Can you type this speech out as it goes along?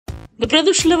Добре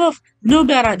дошли в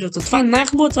Millbay радиото. Това е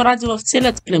най-хубавото радио в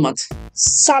целият Плимут.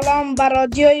 سلام به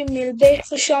رادیوی میلبی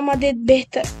خوش آمدید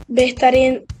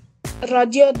بهترین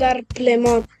رادیو در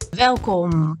پلیموت.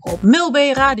 Welkom op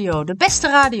Millbay Radio, de beste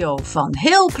radio van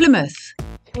heel Plymouth.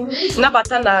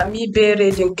 Nabata na Millbay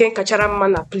Radio ken kacharama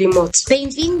na Plymouth.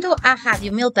 Bem-vindo à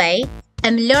Rádio Millbay, a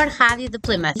melhor rádio de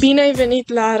Plymouth. Bine ai venit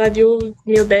la Radio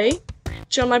Millbay,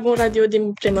 cel mai bun radio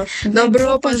din Plymouth.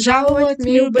 Добро пожаловать в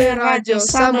Millbay радио,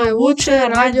 самое лучшее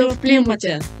радио в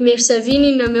Плимуте.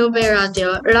 مرحبين на Millbay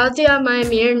راديو ماي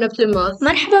مير на Plymouth.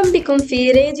 مرحبا بكم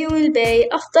في راديو ميلباي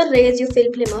أفضل راديو في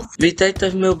البليموث. Vítejte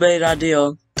v Millbay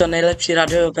radio, to nejlepší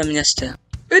radio ve městě.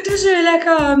 Дуже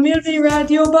лека Millbay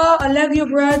Radio a Legio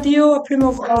Radio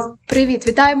Plymouth. Привіт,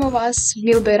 вітаємо вас в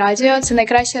Millbay Radio. Це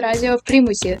найкраще радіо в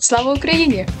Плімуті. Слава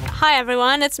Україні! Hi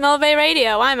everyone, it's Millbay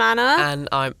Radio. I'm Anna. And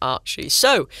I'm Archie.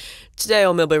 So, today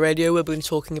on Millbay Radio we'll be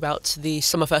talking about the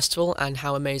Summer Festival and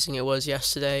how amazing it was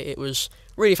yesterday. It was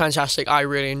really fantastic. I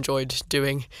really enjoyed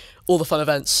doing all the fun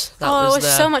events that was it was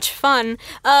there. so much fun.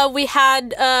 We had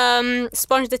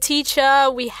Sponge the Teacher,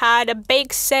 we had a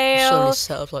bake sale. Somebody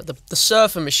set up like the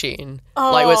surfer machine.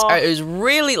 Like it was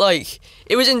really like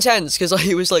it was intense because like,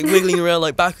 it was like wiggling around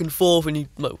like back and forth and you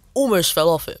like, almost fell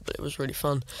off it, but it was really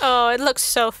fun. Oh, it looks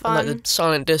so fun. And, like the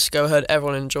silent disco, I heard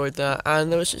everyone enjoyed that,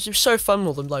 and it was so fun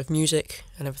with all the live music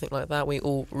and everything like that. We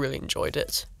all really enjoyed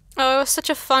it. Oh, it was such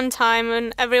a fun time and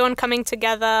everyone coming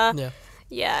together.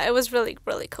 Yeah, it was really,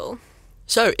 really cool.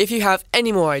 So, if you have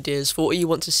any more ideas for what you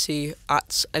want to see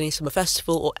at any summer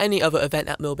festival or any other event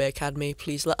at Millbay Academy,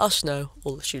 please let us know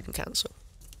or the student council.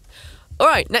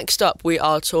 Alright, next up we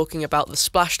are talking about the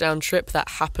splashdown trip that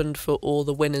happened for all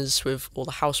the winners with all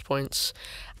the house points.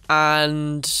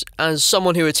 And as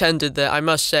someone who attended there, I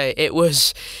must say, it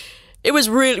was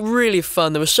really, really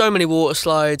fun. There were so many water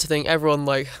slides. I think everyone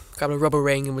like grabbed a rubber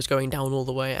ring and was going down all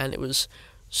the way, and it was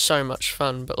so much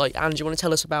fun. But like, Anne, do you want to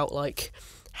tell us about like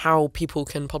how people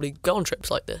can probably go on trips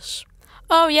like this?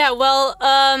 Oh yeah, well,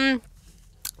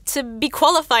 to be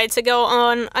qualified to go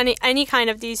on any kind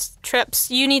of these trips,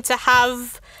 you need to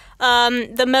have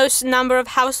the most number of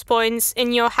house points in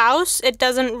your house. It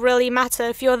doesn't really matter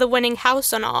if you're the winning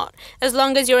house or not. As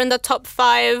long as you're in the top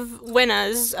 5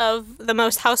 winners of the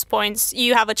most house points,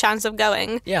 you have a chance of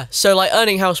going. Yeah, so like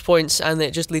earning house points, and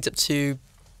it just leads up to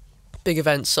big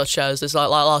events such as this. Like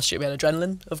last year we had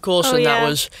Adrenaline, of course, that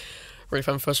was really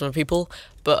fun for some people.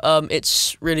 But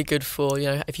it's really good for, you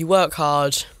know, if you work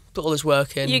hard, put all this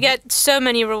work in. You get so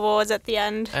many rewards at the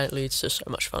end. And it leads to so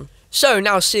much fun. So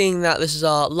now, seeing that this is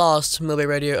our last Millbay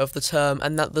Radio of the term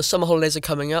and that the summer holidays are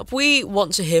coming up, we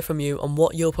want to hear from you on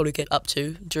what you'll probably get up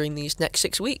to during these next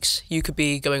 6 weeks. You could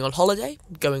be going on holiday,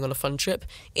 going on a fun trip,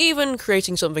 even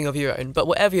creating something of your own. But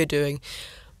whatever you're doing,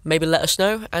 maybe let us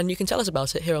know and you can tell us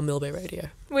about it here on Millbay Radio.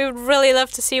 We would really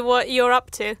love to see what you're up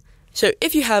to. So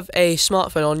if you have a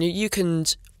smartphone on you, you can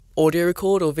audio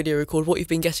record or video record what you've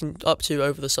been getting up to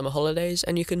over the summer holidays,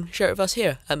 and you can share it with us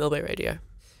here at Millbay Radio.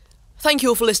 Thank you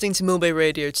all for listening to Millbay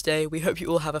Radio today. We hope you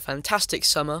all have a fantastic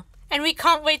summer. And we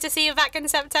can't wait to see you back in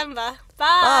September.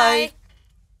 Bye!